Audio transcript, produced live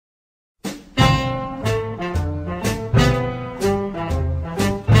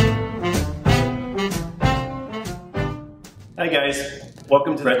Hi guys,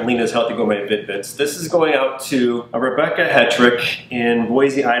 welcome to Brett and Lena's Healthy Gourmet Vidbits. This is going out to Rebecca Hetrick in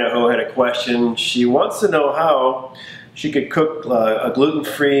Boise, Idaho. Had a question. She wants to know how she could cook a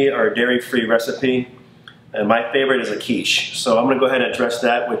gluten-free or dairy-free recipe. And my favorite is a quiche. So I'm going to go ahead and address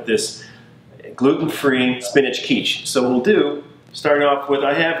that with this gluten-free spinach quiche. So we'll do, starting off with,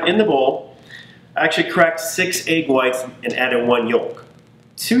 I have in the bowl, I actually cracked 6 egg whites and added 1 yolk.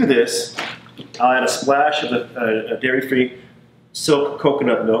 To this, I'll add a splash of a dairy-free silk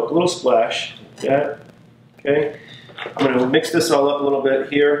coconut milk, a little splash, like that, okay? I'm going to mix this all up a little bit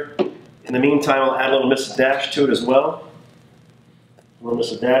here. In the meantime, I'll add a little Mrs. Dash to it as well. A little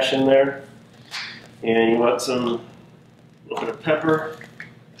Mrs. Dash in there. And you want a little bit of pepper.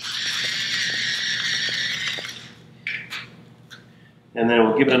 And then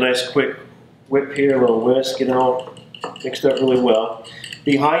we'll give it a nice quick whip here, a little whisk, get it all mixed up really well.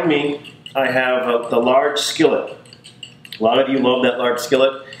 Behind me, I have the large skillet. A lot of you love that large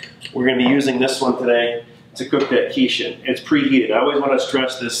skillet. We're going to be using this one today to cook that quiche in. It's preheated. I always want to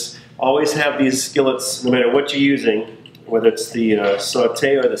stress this. Always have these skillets, no matter what you're using, whether it's the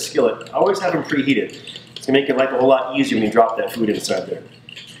saute or the skillet, always have them preheated. It's going to make your life a whole lot easier when you drop that food inside there.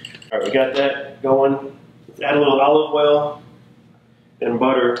 All right, we got that going. Let's add a little olive oil and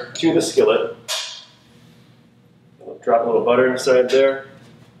butter to the skillet. I'll drop a little butter inside there.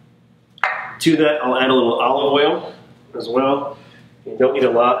 To that, I'll add a little olive oil as well. You don't need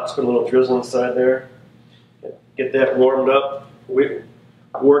a lot, just put a little drizzle inside there. Get that warmed up.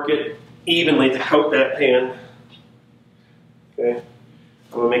 Work it evenly to coat that pan. Okay,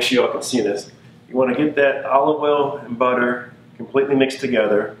 I'm going to make sure y'all can see this. You want to get that olive oil and butter completely mixed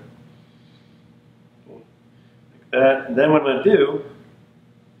together. Like that. And then what I'm going to do,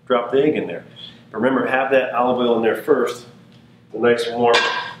 drop the egg in there. Remember, have that olive oil in there first. A nice warm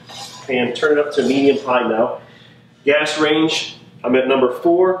pan. Turn it up to medium high now. Gas range, I'm at number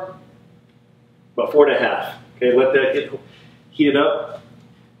 4, about 4.5. Okay, let that get heated up.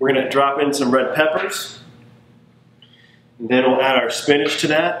 We're going to drop in some red peppers. And then we'll add our spinach to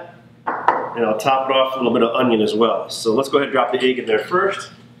that. And I'll top it off with a little bit of onion as well. So let's go ahead and drop the egg in there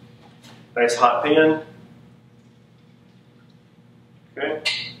first. Nice hot pan. Okay.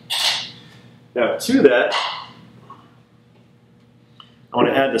 Now to that, I want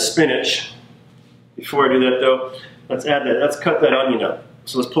to add the spinach. Before I do that though, let's cut that onion up.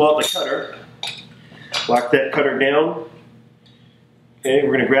 So let's pull out the cutter, lock that cutter down. Okay, we're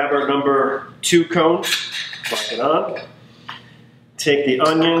going to grab our number 2 cone, lock it on. Take the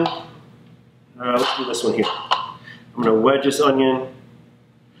onion, let's do this one here. I'm going to wedge this onion,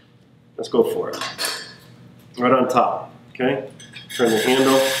 let's go for it. Right on top, okay? Turn the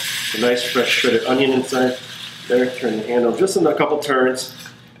handle, a nice fresh shredded onion inside there. Turn the handle just in a couple turns,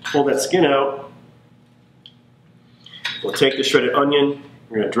 pull that skin out. We'll take the shredded onion,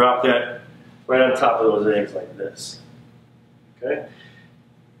 we're going to drop that right on top of those eggs like this. Okay?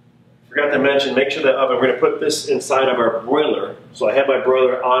 Forgot to mention, make sure that oven, we're going to put this inside of our broiler. So I have my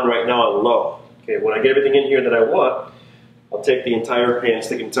broiler on right now on low. Okay, when I get everything in here that I want, I'll take the entire pan,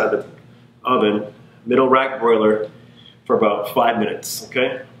 stick it inside the oven, middle rack broiler for about 5 minutes.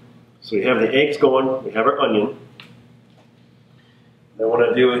 Okay? So we have the eggs going, we have our onion. Then what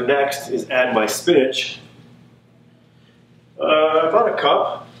I do next is add my spinach. About a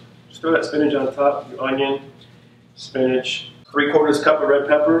cup. Just throw that spinach on top, your onion, spinach, 3/4 cup of red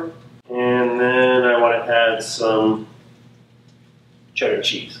pepper, and then I want to add some cheddar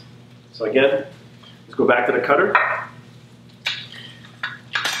cheese. So again, let's go back to the cutter,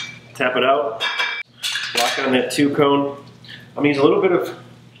 tap it out, lock on that 2 cone. I'm going to use a little bit of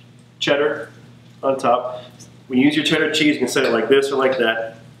cheddar on top. When you use your cheddar cheese, you can set it like this or like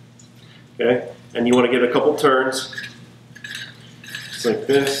that. Okay, and you want to give it a couple turns. Like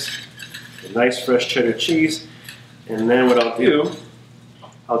this, a nice fresh cheddar cheese, and then what I'll do,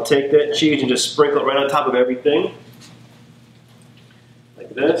 I'll take that cheese and just sprinkle it right on top of everything,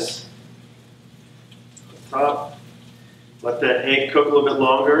 like this, on top. Let that egg cook a little bit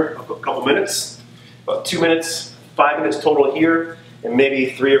longer, a couple minutes, about 2 minutes, 5 minutes total here, and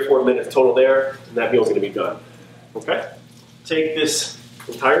maybe 3 or 4 minutes total there, and that meal's going to be done. Okay? Take this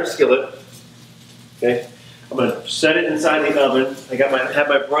entire skillet, okay? I'm going to set it inside the oven. I have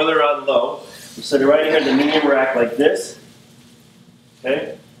my broiler on low. I'm set it right here in the medium rack like this.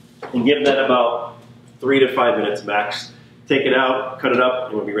 Okay? And give that about 3 to 5 minutes max. Take it out, cut it up,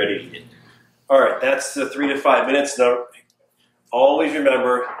 and we'll be ready to eat it. Alright, that's the 3 to 5 minutes. Now, always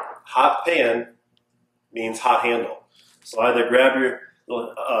remember, hot pan means hot handle. So either grab your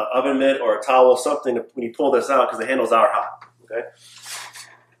little oven mitt or a towel, something when you pull this out, because the handles are hot. Okay?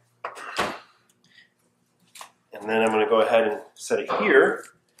 And then I'm going to go ahead and set it here.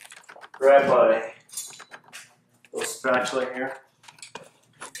 Grab my little spatula here.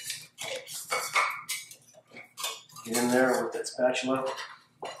 Get in there with that spatula.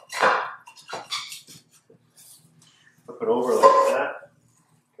 Flip it over like that.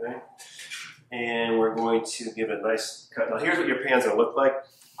 Okay. And we're going to give it a nice cut. Now here's what your pan's going to look like.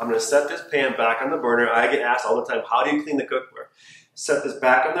 I'm going to set this pan back on the burner. I get asked all the time, how do you clean the cookware? Set this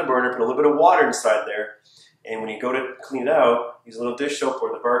back on the burner, put a little bit of water inside there, and when you go to clean it out, use a little dish soap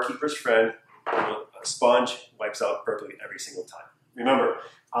or the barkeeper's friend. A sponge wipes out perfectly every single time. Remember,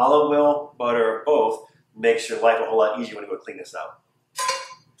 olive oil, butter, both makes your life a whole lot easier when you go clean this out.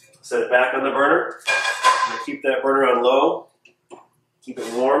 Set it back on the burner. I'm going to keep that burner on low. Keep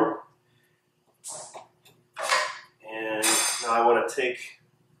it warm. And now I want to take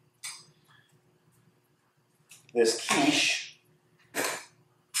this quiche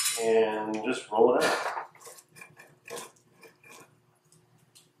and just roll it out.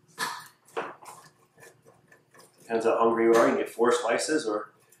 Depends how hungry you are. You can get 4 slices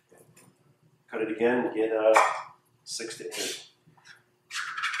or cut it again and get 6 to 8.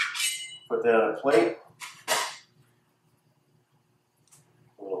 Put that on a plate.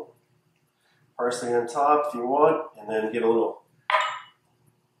 A little parsley on top if you want, and then get a little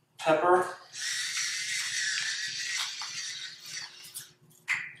pepper.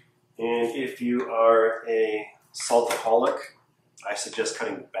 And if you are a saltaholic, I suggest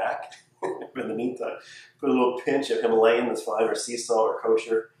cutting back. In the meantime, put a little pinch of Himalayan, that's fine, or sea salt or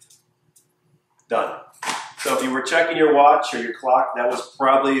kosher. Done. So if you were checking your watch or your clock, that was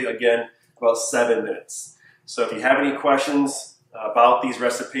probably, again, about 7 minutes. So if you have any questions about these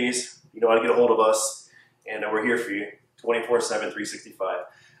recipes, you know how to get a hold of us, and we're here for you 24/7, 365.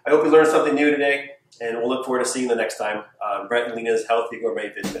 I hope you learned something new today, and we'll look forward to seeing you the next time. Brett and Lena's Healthy Gourmet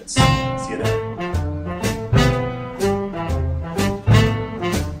Vitamins. See you then.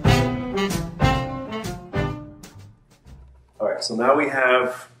 Alright, so now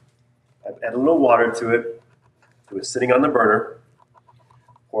I've added a little water to it. It was sitting on the burner.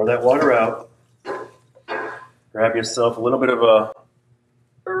 Pour that water out. Grab yourself a little bit of a,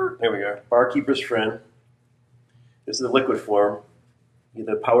 there we go, barkeeper's friend. This is the liquid form.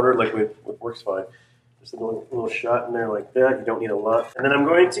 Either powder or liquid, works fine. Just a little shot in there like that. You don't need a lot. And then I'm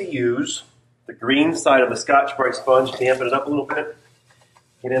going to use the green side of the Scotch-Brite sponge, dampen it up a little bit.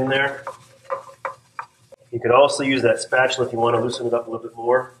 Get in there. You could also use that spatula if you want to loosen it up a little bit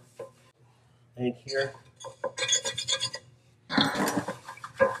more. Egg here.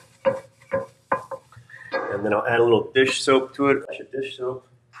 And then I'll add a little dish soap to it. Dish soap.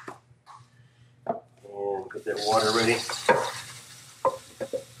 And get that water ready.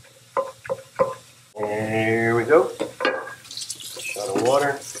 There we go.